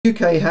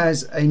UK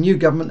has a new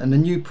government and a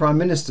new Prime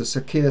Minister,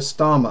 Sir Keir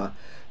Starmer.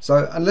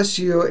 So if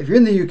you're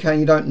in the UK and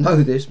you don't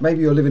know this,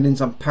 maybe you're living in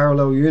some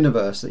parallel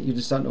universe that you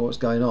just don't know what's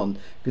going on,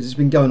 because it's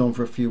been going on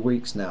for a few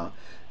weeks now.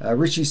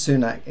 Rishi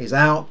Sunak is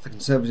out, the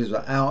Conservatives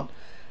are out.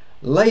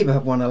 Labour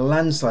have won a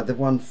landslide. They've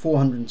won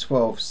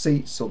 412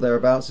 seats or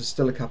thereabouts. There's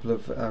still a couple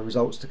of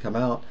results to come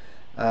out,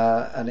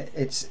 and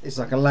it's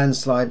like a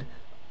landslide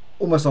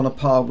almost on a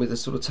par with a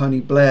sort of Tony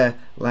Blair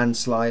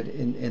landslide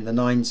in the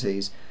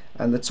 90s.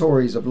 And the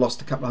Tories have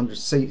lost a couple of hundred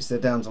seats. They're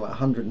down to like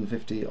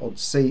 150 odd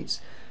seats.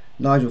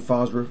 Nigel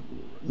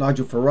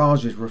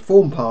Farage's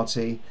Reform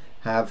Party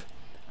have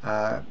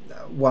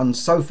won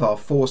so far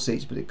 4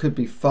 seats, but it could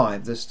be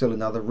 5. There's still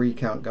another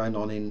recount going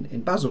on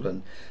in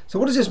Basildon. So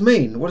what does this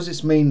mean? What does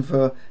this mean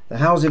for the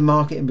housing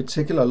market in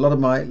particular? A lot of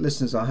my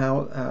listeners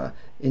are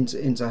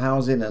into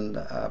housing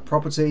and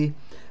property.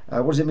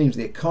 What does it mean for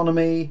the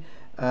economy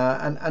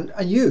and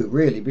you,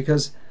 really?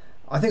 Because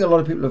I think a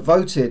lot of people have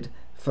voted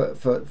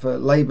for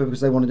Labour because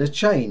they wanted a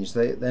change.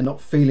 They're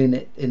not feeling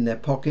it in their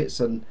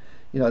pockets, and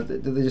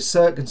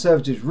the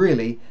Conservatives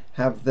really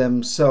have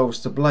themselves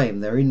to blame.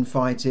 They're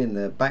infighting,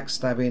 they're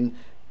backstabbing,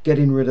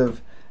 getting rid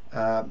of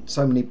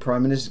so many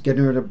prime ministers,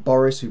 getting rid of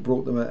Boris, who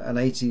brought them an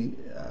 80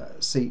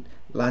 seat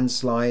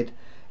landslide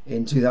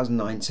in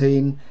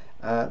 2019.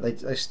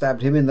 They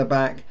stabbed him in the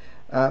back.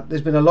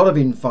 There's been a lot of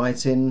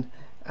infighting,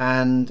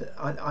 and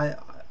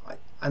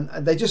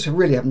and they just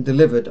really haven't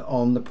delivered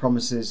on the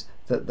promises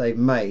that they've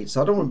made.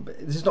 So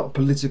this is not a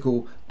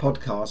political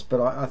podcast,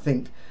 but I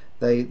think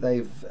they've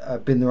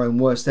been their own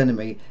worst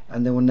enemy,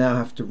 and they will now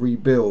have to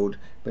rebuild.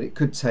 But it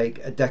could take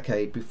a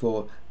decade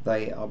before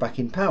they are back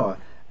in power,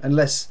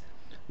 unless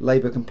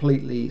Labour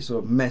completely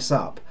sort of mess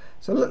up.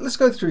 So let's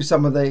go through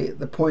some of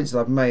the points that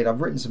I've made.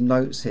 I've written some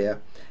notes here.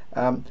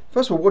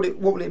 First of all, what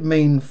will it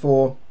mean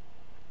for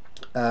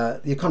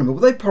the economy?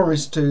 Well, they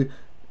promised to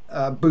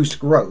boost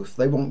growth.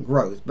 They want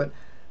growth, but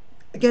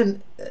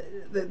again,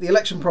 the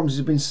election promises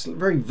have been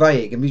very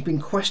vague, and he's been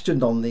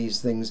questioned on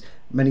these things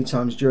many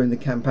times during the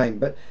campaign,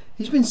 but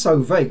he's been so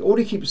vague. All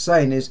he keeps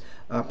saying is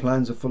our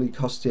plans are fully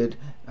costed,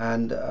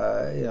 and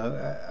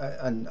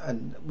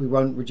and we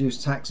won't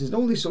reduce taxes and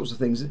all these sorts of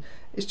things.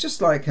 It's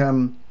just like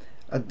a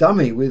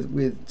dummy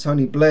with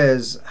Tony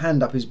Blair's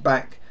hand up his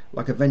back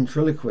like a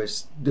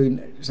ventriloquist,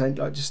 saying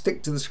like, just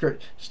stick to the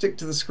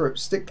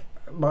script,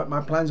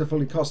 my plans are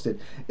fully costed.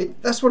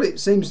 That's what it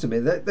seems to me.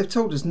 They've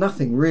told us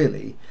nothing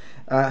really.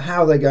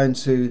 How they're going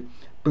to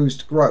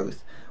boost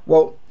growth.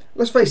 Well,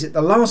 let's face it,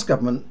 the last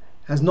government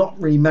has not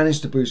really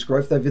managed to boost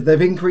growth.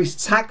 They've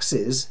increased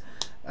taxes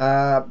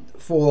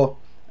for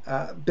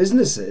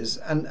businesses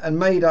and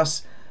made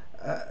us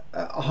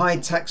a high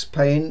tax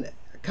paying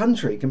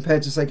country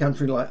compared to, say, a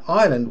country like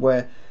Ireland,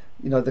 where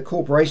the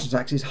corporation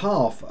tax is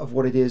half of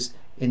what it is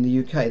in the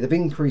UK. They've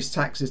increased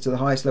taxes to the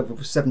highest level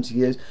for 70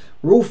 years.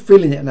 We're all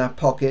feeling it in our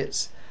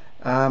pockets.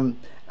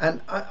 And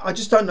I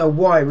just don't know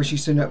why Rishi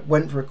Sunak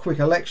went for a quick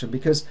election,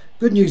 because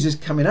good news is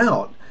coming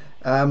out.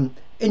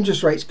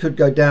 Interest rates could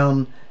go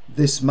down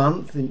this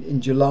month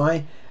in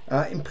July.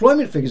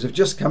 Employment figures have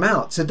just come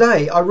out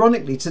today.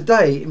 Ironically,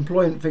 today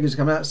employment figures have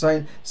come out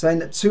saying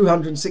that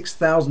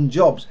 206,000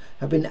 jobs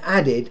have been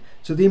added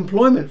to the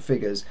employment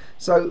figures.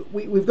 So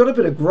we've got a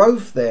bit of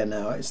growth there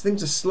now.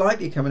 Things are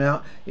slightly coming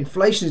out.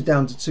 Inflation is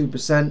down to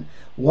 2%.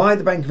 Why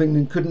the Bank of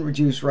England couldn't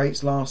reduce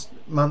rates last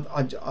month,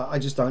 I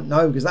just don't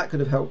know, because that could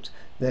have helped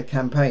their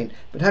campaign.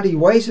 But had he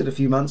waited a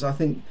few months, I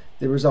think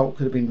the result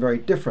could have been very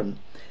different.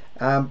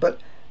 But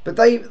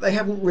they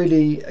haven't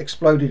really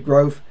exploded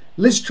growth.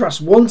 Liz Truss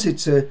wanted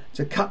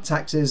to cut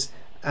taxes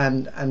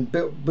and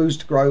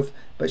boost growth,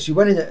 but she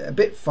went in a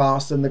bit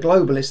fast, and the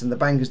globalists and the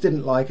bankers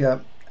didn't like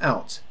her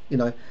out.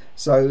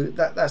 So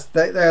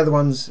they're the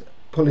ones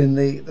pulling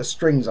the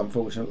strings,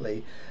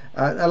 unfortunately.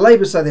 Now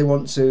Labour say they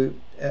want to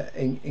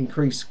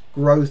increase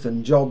growth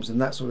and jobs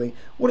and that sort of thing.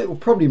 What it will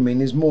probably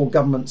mean is more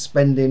government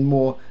spending,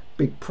 more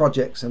big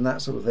projects and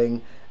that sort of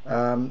thing,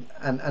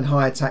 and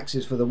higher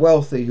taxes for the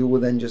wealthy, who will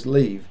then just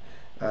leave.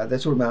 They're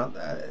talking about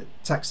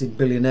taxing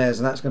billionaires,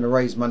 and that's going to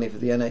raise money for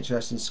the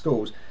NHS and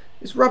schools.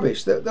 It's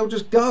rubbish. They'll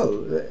just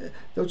go.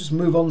 They'll just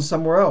move on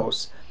somewhere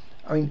else.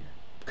 I mean,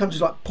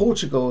 countries like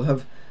Portugal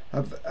have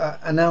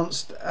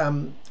announced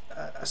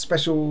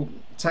special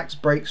tax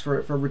breaks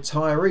for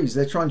retirees.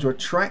 They're trying to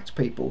attract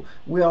people.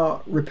 We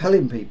are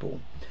repelling people.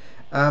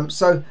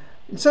 So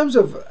in terms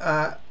of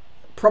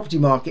property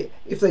market,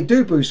 if they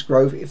do boost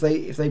growth, if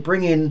they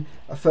bring in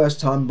a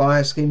first-time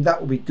buyer scheme, that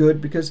will be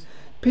good, because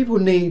people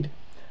need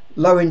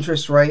low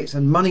interest rates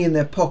and money in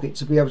their pocket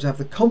to be able to have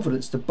the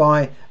confidence to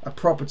buy a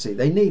property.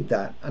 They need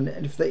that, and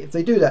if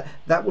they do that,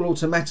 that will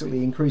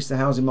automatically increase the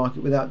housing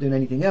market without doing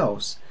anything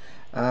else.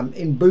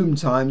 In boom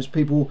times,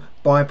 people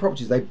buy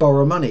properties, they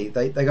borrow money,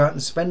 they go out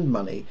and spend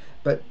money,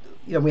 but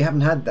we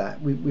haven't had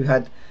that. We've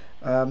had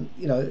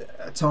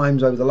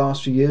times over the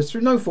last few years,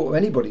 through no fault of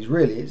anybody's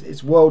really.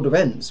 It's world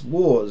events,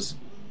 wars,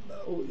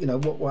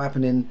 what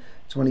happened in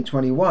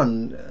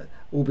 2021,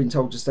 all been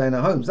told to stay in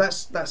our homes.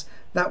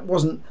 That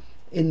wasn't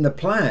in the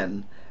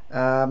plan.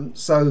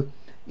 So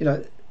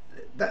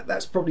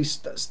that's probably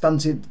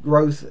stunted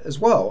growth as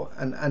well,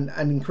 and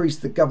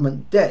increased the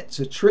government debt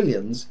to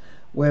trillions,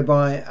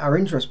 whereby our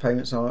interest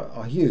payments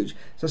are huge.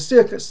 So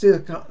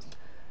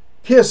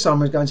Keir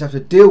Starmer is going to have to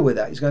deal with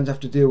that. He's going to have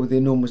to deal with the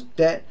enormous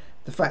debt,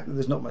 the fact that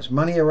there's not much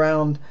money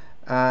around,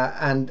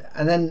 and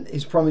then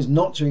his promise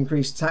not to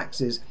increase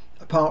taxes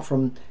apart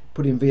from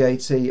putting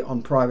VAT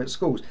on private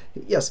schools.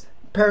 Yes,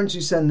 parents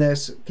who send their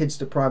kids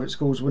to private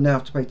schools will now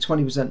have to pay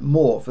 20%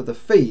 more for the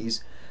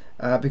fees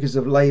because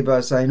of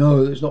Labour saying,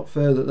 oh, it's not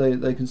fair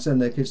that they can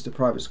send their kids to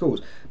private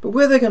schools. But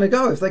where are they going to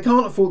go? If they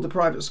can't afford the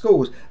private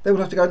schools, they will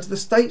have to go into the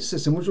state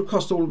system, which will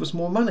cost all of us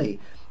more money.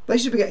 They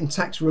should be getting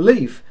tax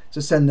relief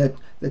to send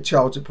their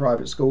child to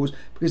private schools,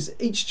 because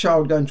each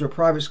child going to a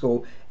private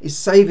school is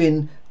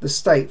saving the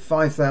state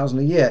 $5,000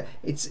 a year.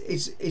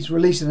 It's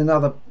releasing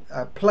another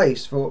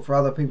place for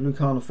other people who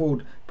can't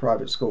afford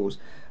private schools.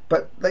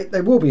 But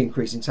they will be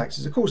increasing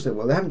taxes. Of course they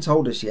will. They haven't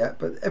told us yet,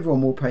 but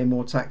everyone will pay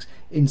more tax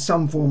in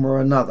some form or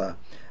another.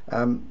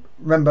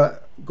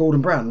 Remember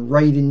Gordon Brown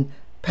raiding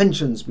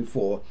pensions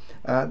before.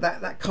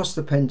 That cost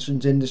the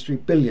pensions industry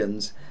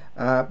billions.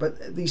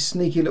 But these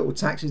sneaky little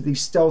taxes,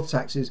 these stealth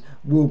taxes,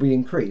 will be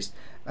increased.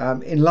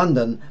 In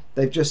London,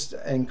 they've just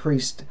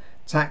increased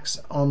tax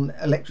on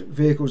electric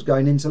vehicles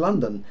going into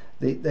London.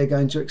 They're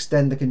going to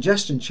extend the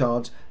congestion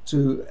charge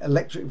to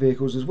electric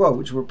vehicles as well,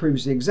 which were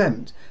previously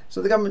exempt.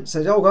 So the government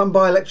says, oh, go and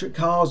buy electric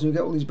cars and you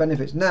get all these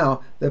benefits.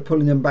 Now they're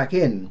pulling them back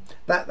in.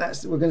 We're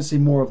going to see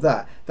more of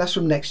that. That's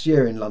from next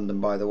year in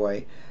London, by the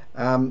way.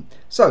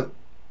 So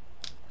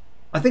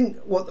I think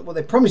what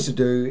they promised to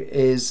do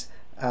is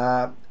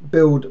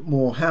build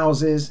more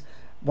houses,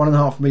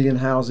 1.5 million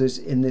houses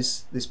in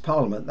this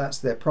Parliament. That's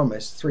their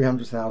promise,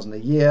 300,000 a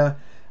year.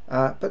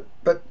 But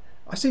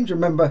I seem to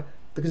remember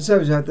the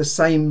Conservatives had the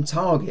same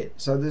target,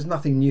 so there's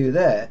nothing new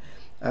there.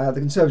 The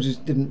Conservatives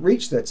didn't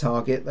reach their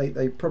target.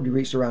 They probably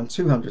reached around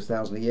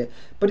 200,000 a year,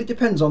 but it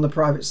depends on the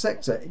private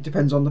sector. It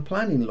depends on the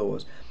planning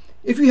laws.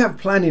 If you have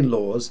planning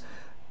laws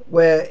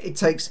where it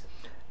takes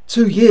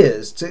 2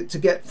 years to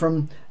get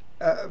from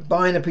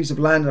buying a piece of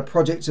land and a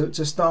project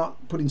to start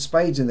putting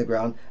spades in the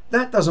ground,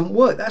 that doesn't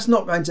work. That's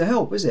not going to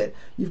help, is it?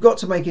 You've got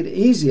to make it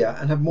easier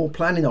and have more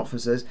planning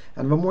officers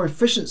and have a more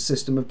efficient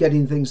system of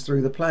getting things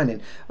through the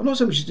planning. I'm not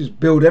saying we should just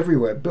build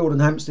everywhere, build on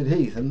Hampstead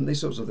Heath and these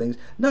sorts of things.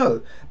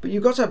 No, but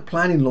you've got to have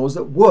planning laws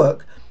that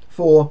work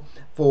for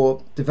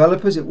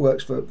developers. It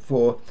works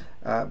for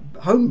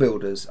home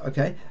builders,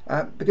 okay?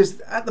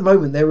 Because at the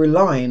moment they're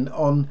relying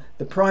on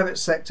the private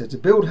sector to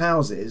build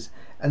houses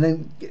and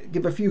then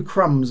give a few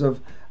crumbs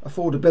of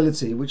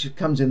affordability, which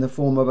comes in the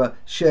form of a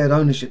shared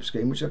ownership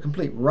scheme, which are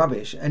complete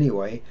rubbish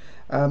anyway.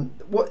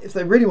 What if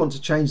they really want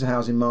to change the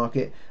housing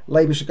market?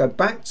 Labour should go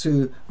back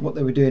to what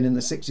they were doing in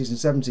the 60s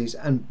and 70s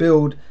and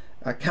build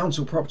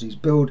council properties,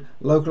 build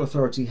local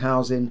authority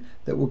housing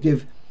that will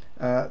give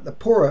the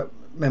poorer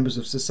members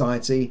of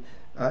society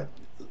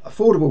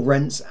affordable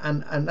rents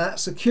and that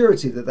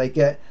security that they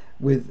get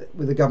with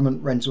the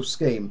government rental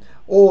scheme.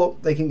 Or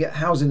they can get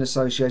housing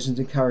associations,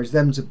 encourage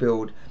them to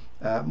build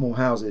more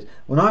houses.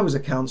 When I was a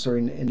councillor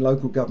in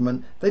local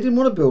government, they didn't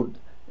want to build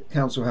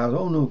council houses.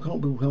 Oh no,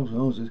 can't build council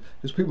houses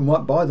because people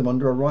might buy them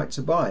under a right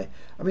to buy.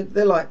 I mean,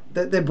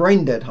 they're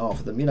brain dead, half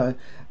of them, you know.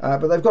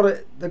 But they've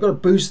got to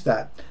boost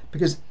that,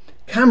 because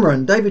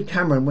David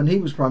Cameron, when he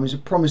was Prime Minister,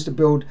 promised to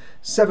build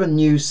 7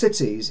 new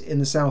cities in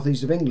the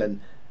southeast of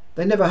England.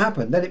 They never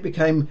happened. Then it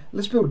became,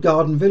 let's build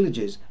garden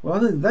villages. Well, I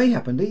don't think they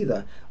happened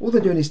either. All they're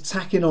doing is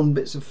tacking on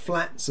bits of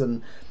flats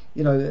and,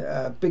 you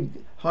know, big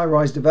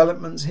high-rise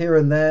developments here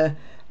and there.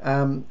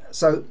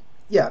 So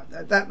yeah,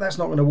 that's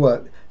not going to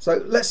work.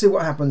 So let's see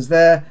what happens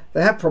there.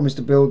 They have promised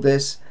to build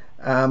this.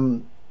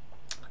 In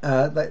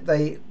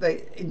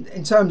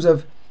terms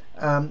of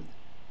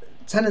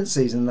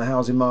tenancies in the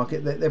housing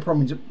market, they're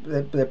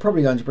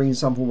probably going to bring in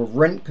some form of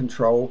rent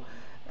control,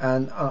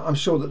 and I'm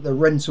sure that the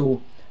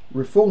rental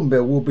reform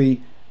bill will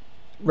be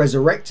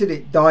resurrected.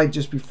 It died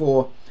just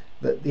before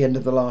the end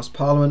of the last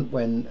Parliament,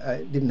 when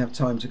it didn't have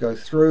time to go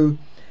through.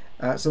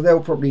 So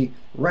they'll probably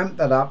ramp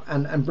that up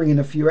and bring in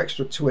a few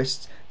extra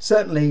twists.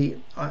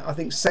 Certainly, I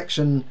think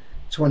Section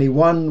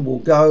 21 will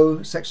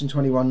go, Section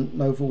 21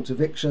 no fault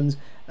evictions,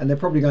 and they're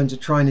probably going to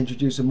try and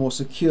introduce a more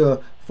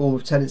secure form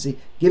of tenancy,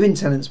 giving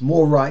tenants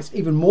more rights,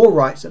 even more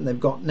rights than they've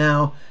got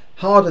now,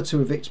 harder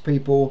to evict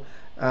people,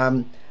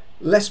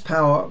 less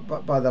power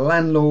by the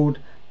landlord.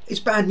 It's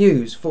bad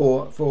news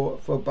for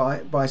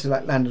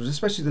buy-to-let landlords,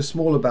 especially the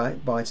smaller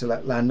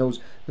buy-to-let landlords,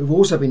 who've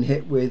also been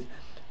hit with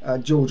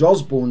George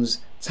Osborne's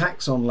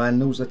tax on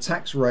landlords, a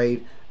tax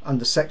raid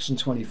under Section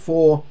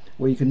 24,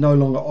 where you can no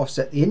longer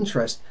offset the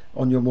interest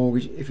on your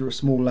mortgage if you're a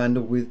small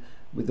landlord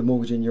with the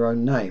mortgage in your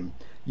own name.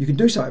 You can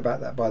do something about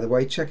that, by the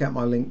way. Check out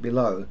my link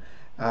below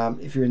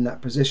if you're in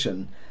that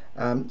position.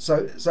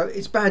 So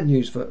it's bad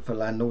news for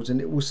landlords,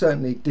 and it will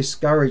certainly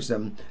discourage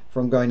them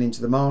from going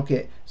into the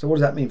market. So what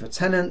does that mean for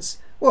tenants?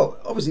 Well,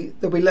 obviously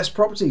there'll be less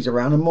properties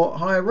around and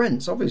higher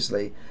rents,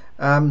 obviously.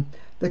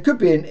 There could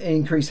be an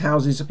increased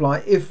housing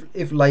supply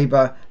if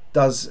Labour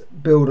does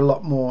build a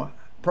lot more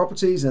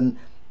properties, and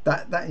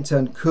that in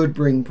turn could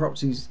bring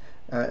properties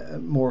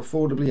more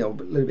affordably, or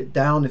a little bit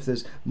down if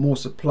there's more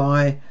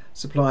supply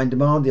and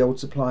demand, the old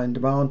supply and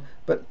demand.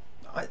 But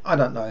I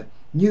don't know.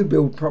 New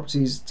build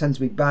properties tend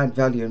to be bad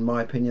value in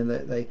my opinion.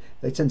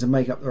 They tend to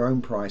make up their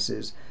own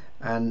prices,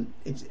 and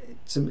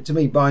to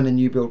me, buying a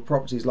new build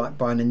property is like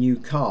buying a new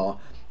car.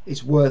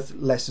 It's worth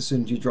less as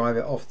soon as you drive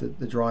it off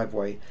the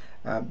driveway.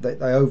 They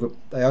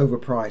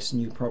overprice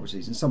new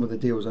properties, and some of the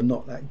deals are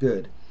not that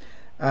good.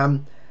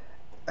 Housing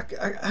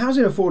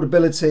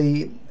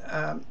affordability,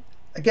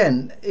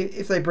 again,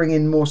 if they bring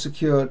in more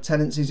secure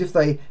tenancies, if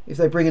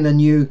they bring in a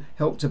new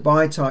Help to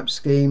Buy type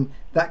scheme,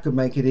 that could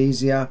make it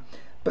easier.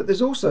 But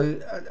there's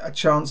also a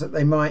chance that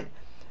they might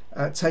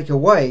take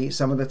away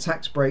some of the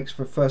tax breaks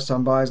for first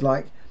time buyers,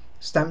 like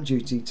stamp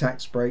duty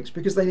tax breaks,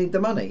 because they need the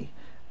money.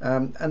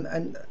 And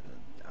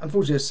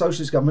unfortunately, a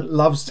socialist government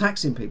loves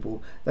taxing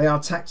people. They are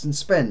tax and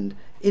spend.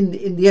 In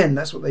the end,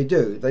 that's what they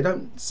do. They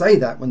don't say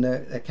that when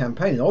they're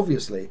campaigning,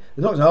 obviously.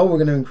 They're not saying, oh, we're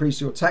going to increase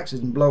your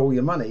taxes and blow all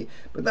your money.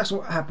 But that's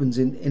what happens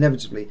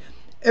inevitably.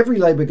 Every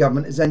Labour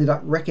government has ended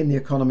up wrecking the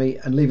economy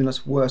and leaving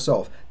us worse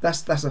off.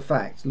 That's a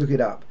fact. Look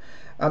it up.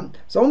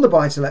 So on the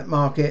buy-to-let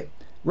market,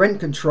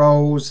 rent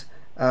controls,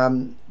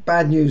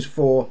 bad news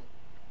for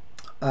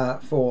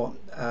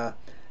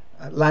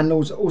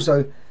landlords,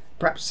 also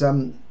perhaps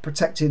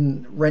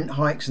protecting rent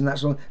hikes and that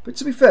sort of. But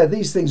to be fair,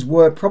 these things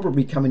were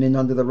probably coming in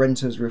under the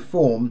renters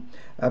reform,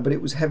 but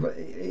it was heavy.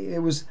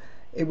 It was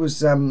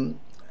the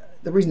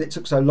reason it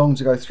took so long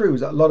to go through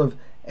was that a lot of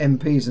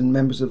MPs and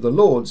members of the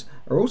Lords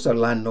are also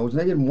landlords,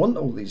 and they didn't want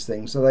all these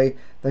things, so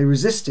they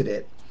resisted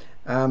it.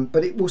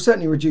 But it will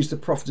certainly reduce the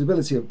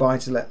profitability of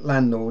buy-to-let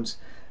landlords,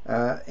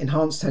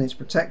 enhance tenants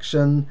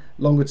protection,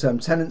 longer term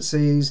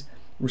tenancies,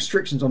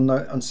 restrictions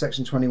on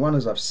Section 21,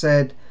 as I've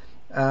said,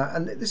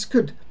 and this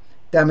could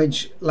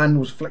damage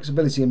landlords'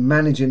 flexibility in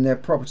managing their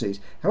properties.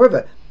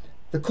 However,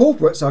 the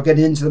corporates are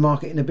getting into the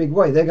market in a big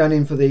way. They're going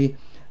in for the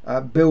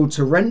build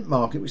to rent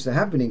market, which they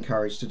have been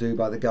encouraged to do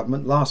by the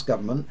last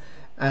government,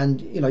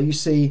 and you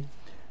see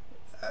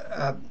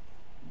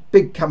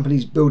big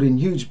companies building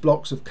huge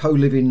blocks of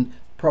co-living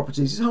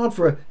properties. It's hard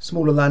for a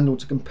smaller landlord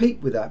to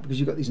compete with that, because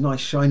you've got these nice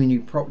shiny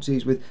new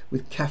properties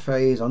with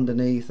cafes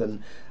underneath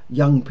and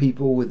young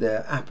people with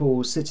their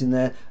apples sitting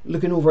there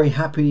looking all very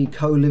happy,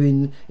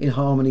 co-living in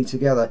harmony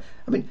together.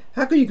 I mean,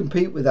 how can you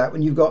compete with that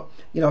when you've got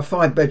a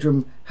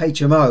 5-bedroom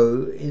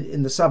HMO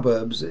in the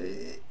suburbs?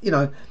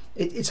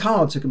 It's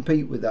hard to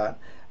compete with that,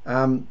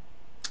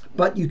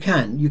 but you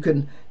can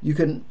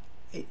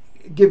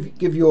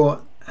give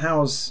your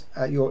house,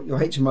 your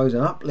HMOs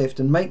an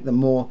uplift and make them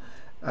more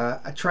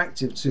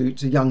attractive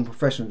to young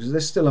professionals, because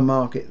there's still a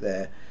market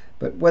there.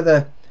 But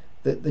whether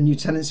the new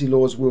tenancy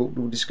laws will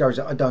discourage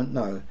that, I don't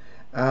know.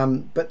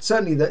 But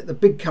certainly the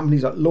big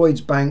companies like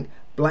Lloyds Bank,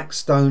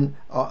 Blackstone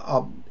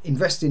are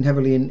investing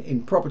heavily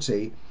in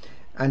property.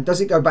 And does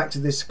it go back to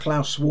this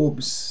Klaus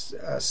Schwab's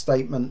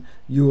statement,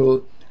 you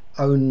will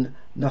own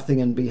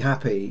nothing and be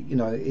happy?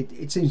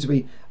 It seems to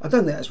be, I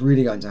don't think that's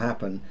really going to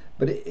happen,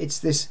 but it's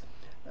this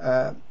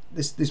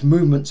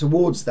movement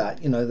towards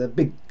that,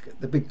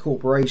 the big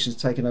corporations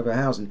taking over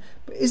housing.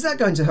 But is that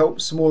going to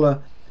help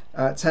smaller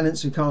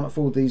tenants who can't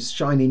afford these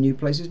shiny new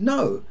places?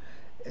 No.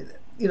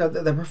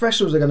 The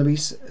professionals are going to be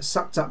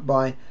sucked up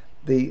by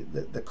the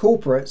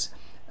corporates,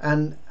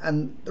 and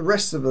the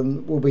rest of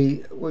them will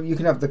be, well, you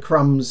can have the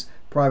crumbs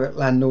private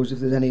landlords if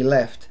there's any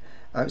left.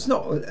 It's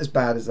not as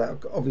bad as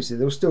that. Obviously,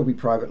 there will still be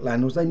private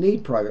landlords. They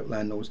need private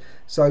landlords.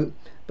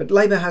 But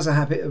Labour has a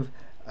habit of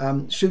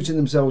shooting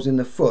themselves in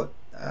the foot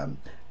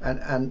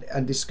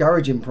and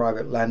discouraging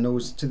private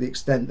landlords to the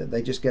extent that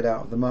they just get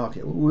out of the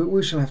market.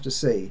 We shall have to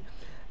see.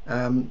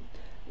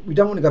 We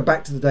don't want to go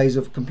back to the days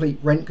of complete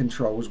rent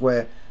controls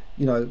where,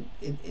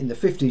 in the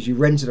 50s you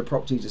rented a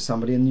property to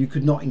somebody and you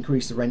could not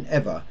increase the rent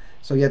ever.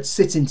 So you had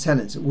sit-in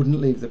tenants that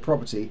wouldn't leave the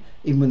property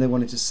even when they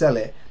wanted to sell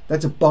it. They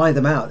had to buy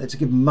them out. They had to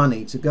give them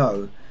money to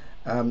go.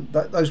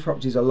 Those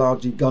properties are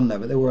largely gone now,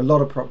 but there were a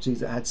lot of properties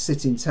that had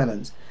sit-in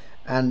tenants,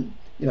 and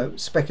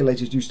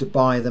speculators used to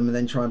buy them and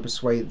then try and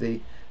persuade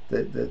the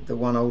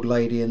one old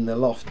lady in the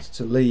loft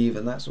to leave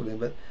and that sort of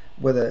thing.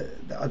 But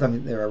I don't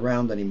think they're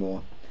around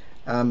anymore.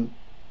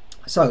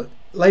 So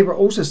Labour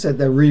also said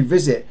they'll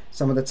revisit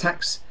some of the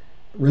tax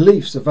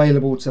reliefs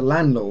available to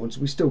landlords.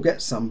 We still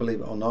get some, believe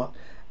it or not,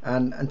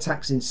 and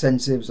tax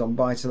incentives on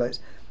buy-to-lets.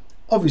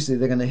 Obviously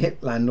they're going to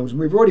hit landlords, and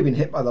we've already been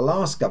hit by the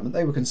last government.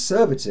 They were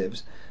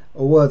Conservatives,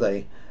 or were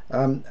they?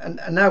 And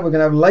now we're going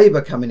to have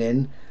Labour coming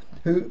in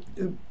who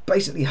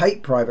basically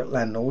hate private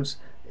landlords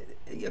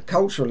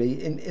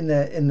culturally in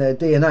their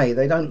DNA.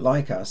 They don't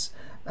like us.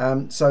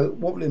 So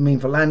what will it mean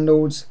for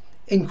landlords?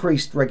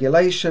 Increased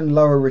regulation,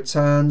 lower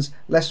returns,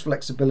 less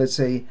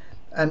flexibility,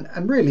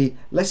 and really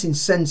less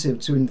incentive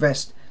to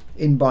invest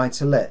in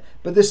buy-to-let.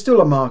 But there's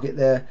still a market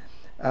there.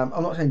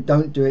 I'm not saying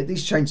don't do it.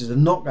 These changes are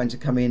not going to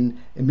come in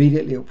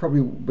immediately. It'll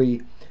probably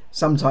be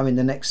sometime in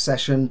the next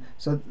session,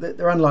 so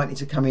they're unlikely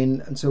to come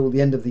in until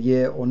the end of the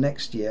year or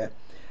next year.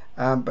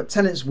 But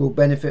tenants will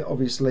benefit,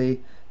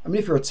 obviously. I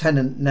mean, if you're a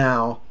tenant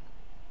now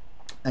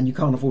and you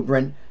can't afford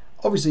rent,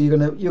 obviously you're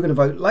gonna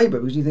vote Labour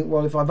because you think,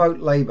 well, if I vote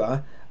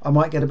Labour, I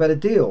might get a better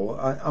deal.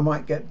 I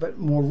might get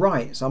more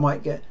rights. I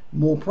might get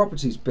more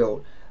properties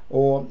built,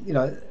 or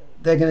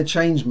they're going to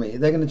change me.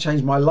 They're going to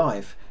change my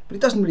life. But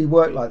it doesn't really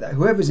work like that.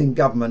 Whoever's in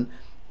government,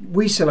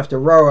 we still have to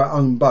row our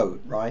own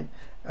boat, right?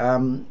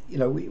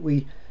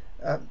 We're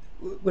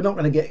not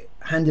going to get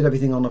handed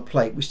everything on a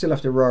plate. We still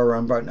have to row our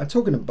own boat. Now,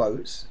 talking of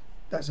boats,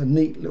 that's a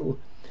neat little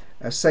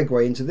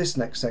segue into this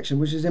next section,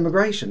 which is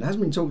immigration. It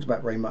hasn't been talked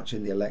about very much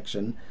in the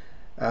election,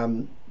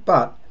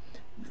 but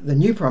the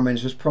new Prime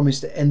Minister has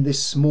promised to end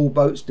this small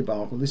boats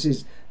debacle. This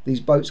is these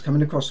boats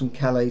coming across from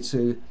Calais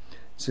to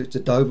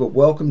Dover,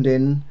 welcomed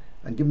in,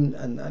 and given,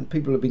 and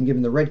people have been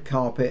given the red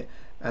carpet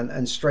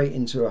and straight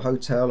into a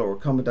hotel or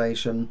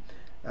accommodation,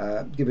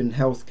 given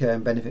healthcare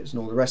and benefits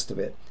and all the rest of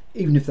it,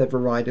 even if they've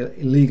arrived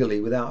illegally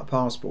without a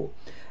passport.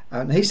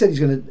 And he said he's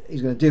going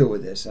to deal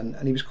with this, and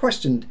he was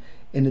questioned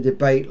in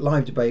a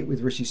live debate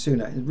with Rishi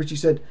Sunak. And Rishi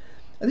said,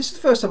 and this is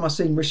the first time I've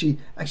seen Rishi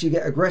actually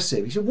get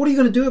aggressive. He said, "What are you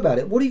going to do about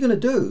it? What are you going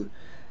to do?"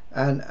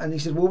 And he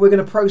said, "Well, we're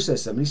going to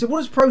process them." And he said, "What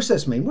does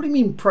process mean? What do you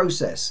mean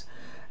process?"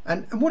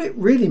 And what it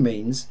really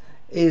means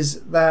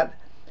is that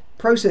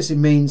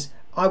processing means,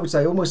 I would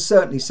say, almost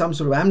certainly some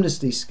sort of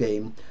amnesty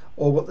scheme,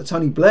 or what the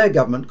Tony Blair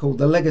government called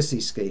the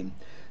legacy scheme.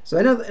 So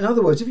in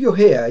other words, if you're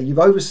here, you've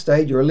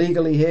overstayed, you're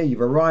illegally here,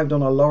 you've arrived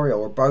on a lorry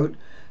or a boat,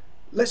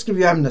 let's give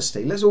you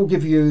amnesty. Let's all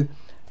give you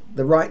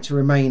the right to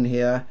remain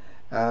here,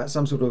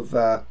 some sort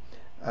of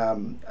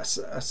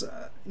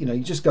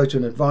you just go to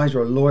an advisor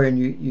or a lawyer and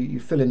you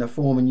fill in a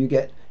form and you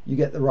get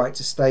the right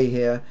to stay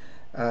here.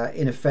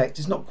 In effect,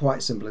 it's not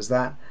quite simple as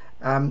that,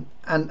 and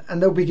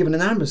they'll be given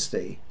an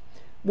amnesty.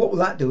 What will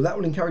that do? That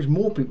will encourage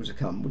more people to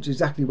come, which is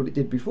exactly what it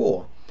did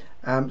before.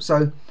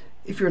 So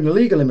if you're an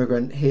illegal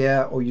immigrant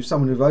here, or you're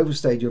someone who've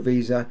overstayed your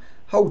visa,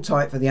 hold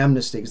tight for the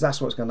amnesty, because that's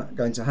what's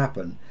going to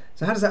happen.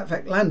 So how does that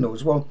affect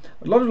landlords? Well,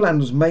 a lot of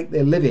landlords make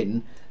their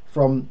living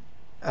from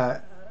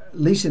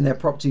leasing their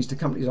properties to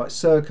companies like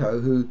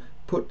Serco, who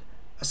put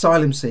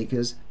asylum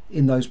seekers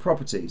in those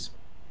properties.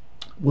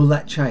 Will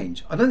that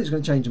change? I don't think it's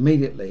going to change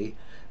immediately,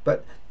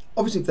 but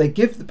obviously if they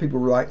give the people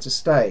the right to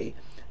stay,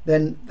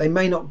 then they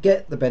may not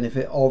get the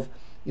benefit of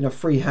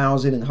free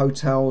housing and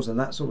hotels and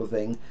that sort of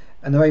thing.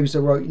 And they maybe say,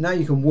 well, now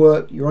you can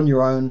work, you're on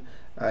your own,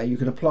 you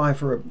can apply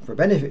for a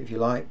benefit if you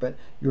like, but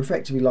you're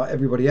effectively like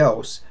everybody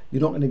else.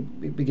 You're not going to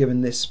be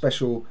given this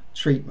special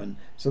treatment.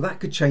 So that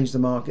could change the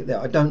market there.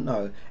 I don't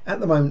know. At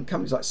the moment,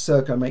 companies like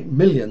Serco make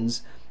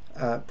millions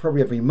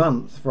probably every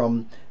month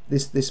from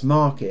this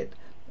market,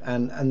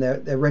 and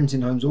they're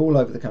renting homes all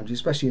over the country,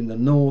 especially in the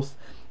north,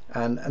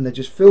 and they're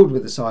just filled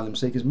with asylum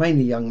seekers,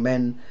 mainly young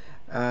men,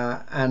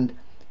 and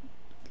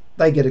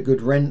they get a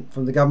good rent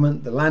from the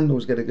government, the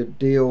landlords get a good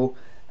deal,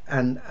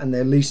 and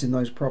they're leasing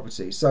those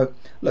properties. So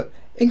look,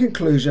 in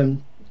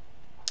conclusion,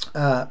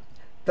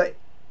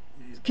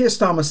 Keir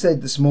Starmer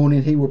said this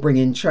morning he will bring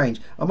in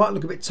change. I might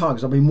look a bit tired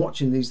because I've been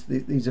watching these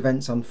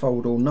events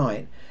unfold all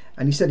night,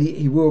 and he said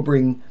he will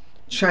bring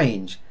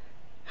change.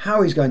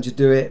 How he's going to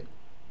do it,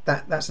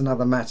 that's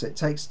another matter. It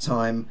takes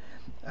time,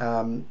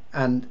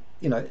 and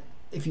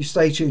if you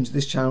stay tuned to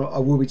this channel, I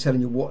will be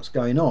telling you what's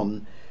going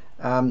on.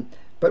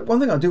 But one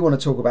thing I do want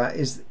to talk about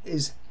is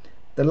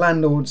the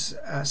landlords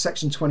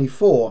section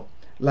 24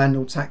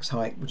 landlord tax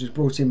hike, which was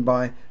brought in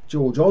by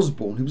George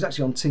Osborne, who was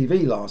actually on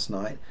TV last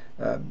night,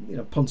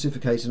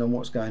 pontificating on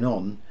what's going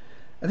on.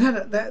 And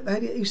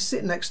he was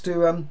sitting next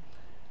to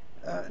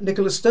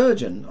Nicola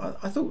Sturgeon.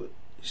 I thought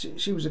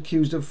she was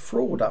accused of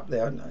fraud up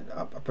there,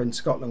 up in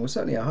Scotland. Well,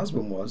 certainly her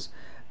husband was.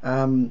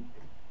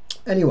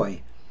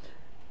 Anyway,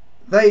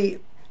 I've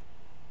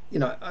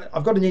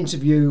got an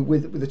interview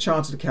with a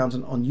chartered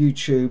accountant on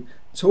YouTube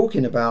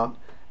talking about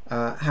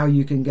how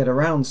you can get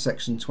around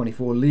Section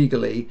 24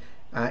 legally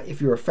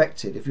if you're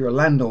affected. If you're a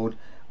landlord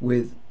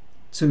with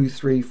 2,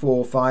 3,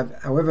 4,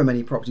 5, however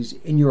many properties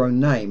in your own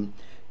name,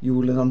 you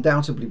will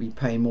undoubtedly be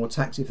paying more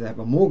tax if they have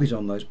a mortgage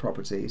on those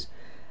properties.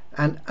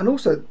 And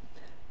also,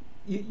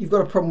 you've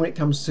got a problem when it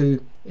comes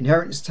to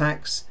inheritance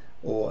tax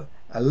or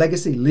a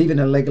legacy, leaving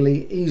a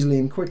legacy easily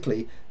and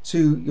quickly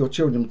to your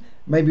children,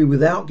 maybe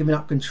without giving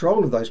up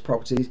control of those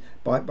properties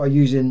by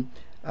using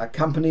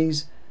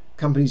companies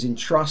in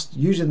trust,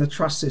 using the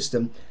trust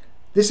system.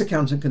 This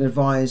accountant can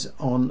advise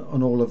on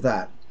all of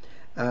that.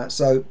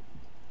 So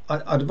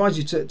I'd advise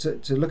you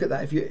to look at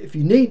that. If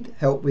you need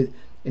help with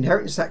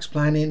inheritance tax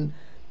planning,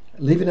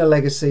 leaving a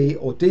legacy,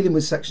 or dealing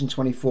with Section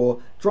 24,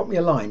 drop me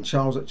a line,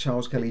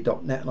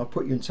 charles@charleskelly.net, and I'll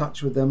put you in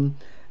touch with them,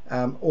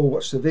 or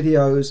watch the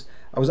videos.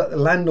 I was at the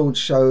Landlord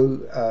show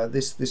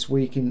this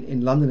week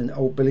in London, in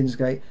Old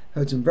Billingsgate,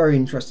 heard some very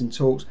interesting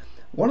talks.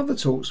 One of the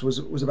talks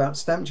was about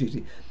stamp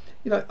duty.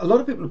 A lot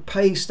of people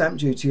pay stamp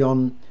duty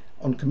on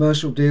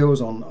commercial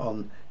deals,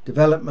 on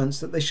developments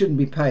that they shouldn't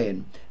be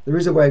paying. There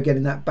is a way of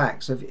getting that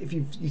back. So if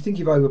you think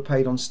you've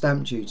overpaid on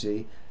stamp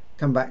duty,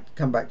 come back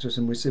to us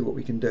and we'll see what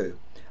we can do.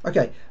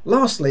 Okay,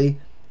 lastly,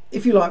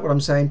 if you like what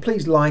I'm saying,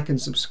 please like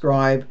and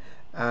subscribe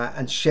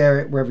and share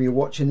it wherever you're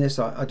watching this.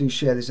 I do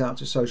share this out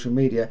to social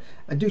media,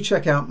 and do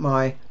check out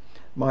my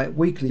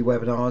weekly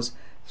webinars.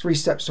 3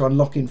 steps to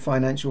unlocking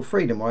financial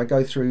freedom, where I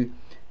go through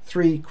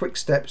 3 quick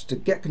steps to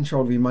get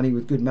control of your money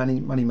with good money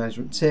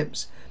management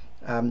tips,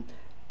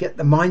 get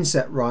the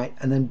mindset right,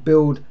 and then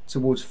build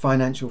towards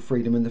financial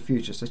freedom in the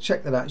future. So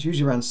check that out. It's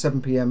usually around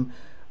 7 p.m.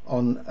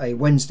 on a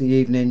Wednesday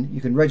evening. You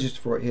can register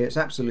for it here. It's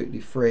absolutely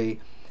free,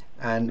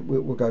 and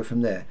we'll go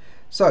from there.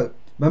 So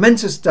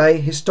momentous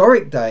day,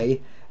 historic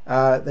day.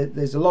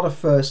 There's a lot of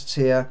firsts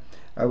here.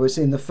 We're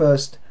seeing the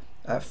first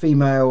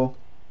female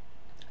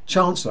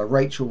Chancellor,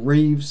 Rachel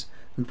Reeves,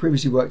 who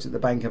previously worked at the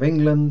Bank of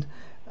England.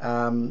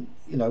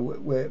 You know,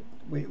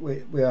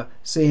 we are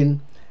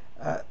seeing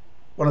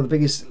one of the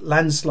biggest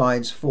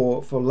landslides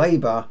for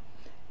Labour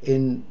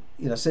in,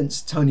 you know,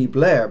 since Tony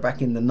Blair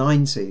back in the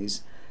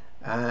 90s,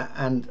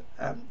 and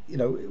you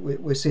know,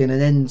 we're seeing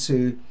an end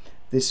to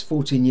this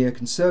 14-year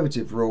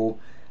Conservative rule,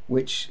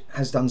 which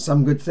has done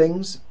some good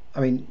things. I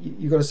mean,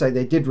 you've got to say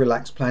they did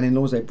relax planning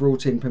laws. They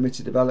brought in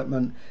permitted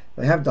development.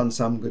 They have done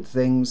some good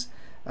things,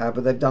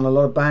 but they've done a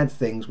lot of bad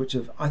things, which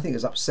I think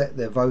has upset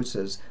their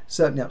voters.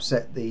 Certainly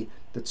upset the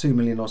 2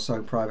 million or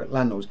so private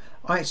landlords.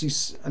 I actually,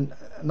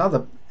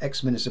 another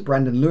ex-minister,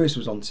 Brandon Lewis,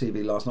 was on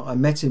TV last night. I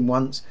met him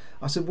once.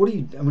 I said, "What are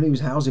you?" And when he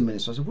was housing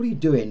minister, I said, "What are you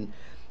doing,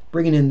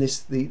 bringing in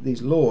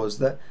these laws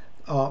that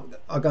are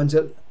going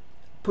to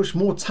push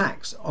more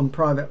tax on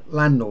private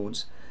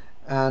landlords?"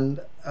 And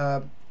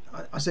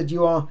I said,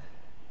 "You are,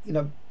 you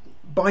know,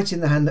 biting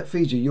the hand that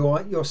feeds you.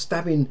 You're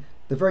stabbing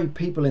the very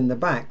people in the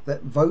back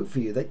that vote for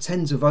you, that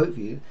tend to vote for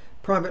you.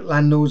 Private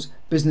landlords,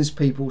 business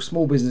people,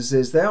 small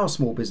businesses, they are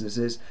small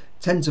businesses,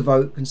 tend to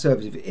vote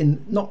Conservative,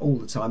 in not all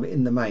the time, but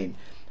in the main."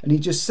 And he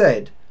just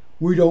said,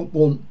 "We don't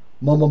want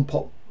mum and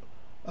pop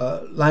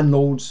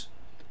landlords.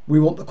 We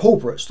want the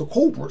corporates.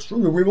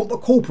 We want the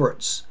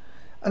corporates."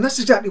 And that's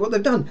exactly what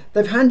they've done.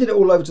 They've handed it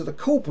all over to the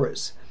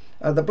corporates,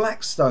 the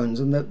Blackstones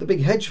and the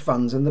big hedge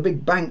funds and the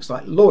big banks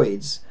like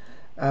Lloyd's.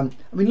 I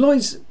mean,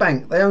 Lloyd's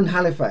Bank, they own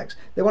Halifax.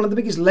 They're one of the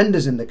biggest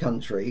lenders in the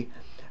country.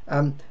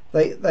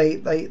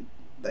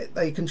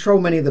 They control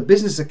many of the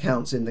business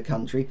accounts in the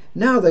country.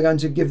 Now they're going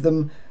to give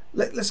them,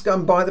 let's go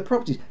and buy the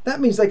properties.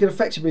 That means they can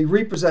effectively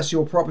repossess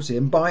your property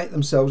and buy it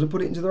themselves and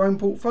put it into their own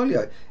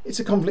portfolio. It's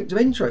a conflict of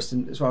interest,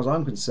 as far as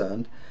I'm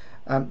concerned.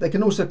 They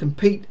can also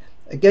compete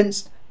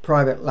against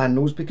private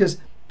landlords because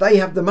they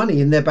have the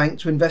money in their bank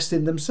to invest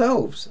in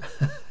themselves.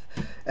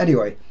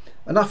 Anyway,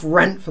 enough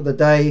rant for the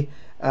day.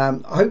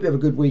 I hope you have a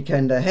good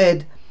weekend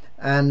ahead.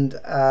 And,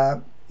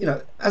 you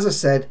know, as I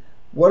said,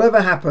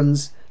 whatever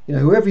happens, you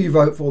know, whoever you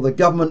vote for, the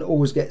government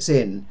always gets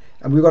in,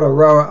 and we've got to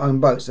row our own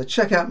boat. So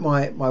check out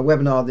my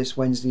webinar this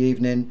Wednesday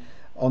evening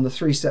on the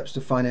 3 steps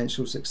to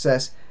financial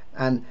success,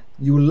 and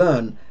you'll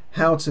learn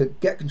how to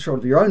get control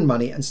of your own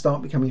money and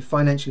start becoming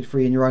financially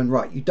free in your own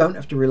right. You don't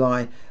have to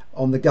rely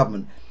on the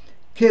government.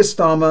 Kier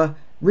Starmer,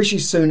 Rishi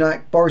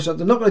Sunak, Boris Johnson,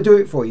 they're not going to do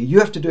it for you. You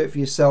have to do it for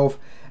yourself,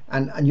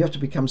 and you have to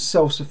become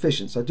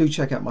self-sufficient. So do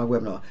check out my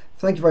webinar.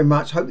 Thank you very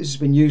much. Hope this has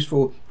been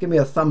useful. Give me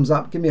a thumbs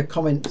up. Give me a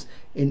comment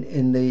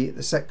in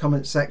the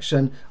comment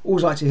section.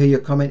 Always like to hear your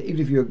comment, even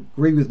if you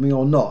agree with me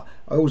or not.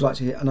 I always like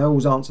to hear, and I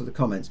always answer the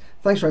comments.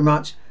 Thanks very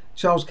much.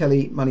 Charles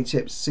Kelly, Money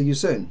Tips. See you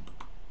soon.